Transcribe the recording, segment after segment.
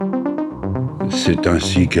C'est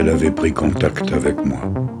ainsi qu'elle avait pris contact avec moi.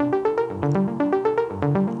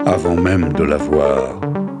 Avant même de la voir,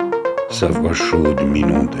 sa voix chaude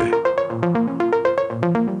m'inondait.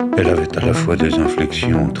 Elle avait à la fois des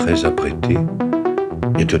inflexions très apprêtées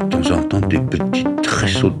et de temps en temps des petits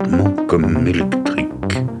tressautements comme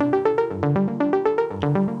électriques.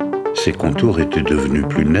 Ses contours étaient devenus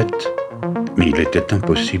plus nets, mais il était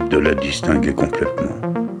impossible de la distinguer complètement.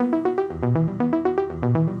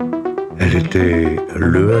 Elle était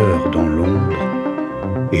lueur dans l'ombre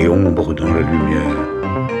et ombre dans la lumière.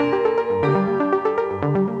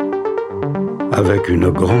 Avec une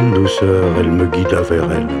grande douceur, elle me guida vers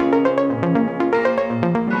elle.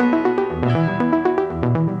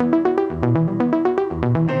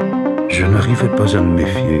 Je n'arrivais pas à me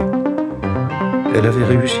méfier. Elle avait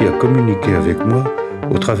réussi à communiquer avec moi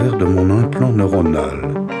au travers de mon implant neuronal.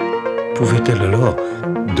 Pouvait-elle alors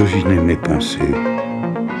deviner mes pensées,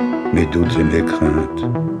 mes doutes et mes craintes?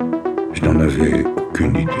 Je n'en avais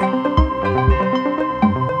aucune idée.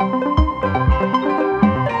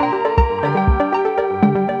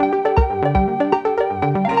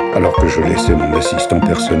 Alors que je laissais mon assistant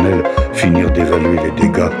personnel finir d'évaluer les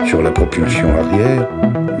dégâts sur la propulsion arrière,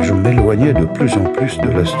 je m'éloignais de plus en plus de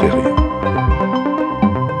la stéréo.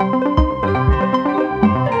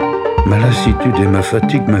 Ma lassitude et ma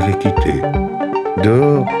fatigue m'avaient quitté.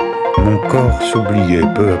 Dehors, mon corps s'oubliait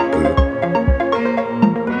peu à peu.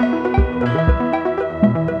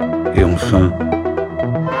 Et enfin,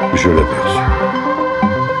 je l'aperçus.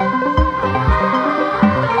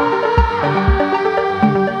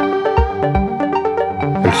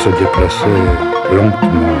 Elle se déplaçait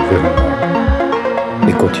lentement vers moi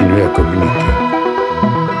et continuait à communiquer.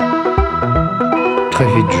 Très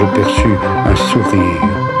vite, je perçus un sourire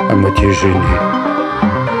à moitié gêné.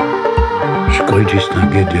 Je crus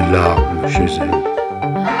distinguer des larmes chez elle.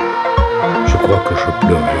 Je crois que je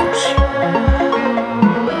pleurais.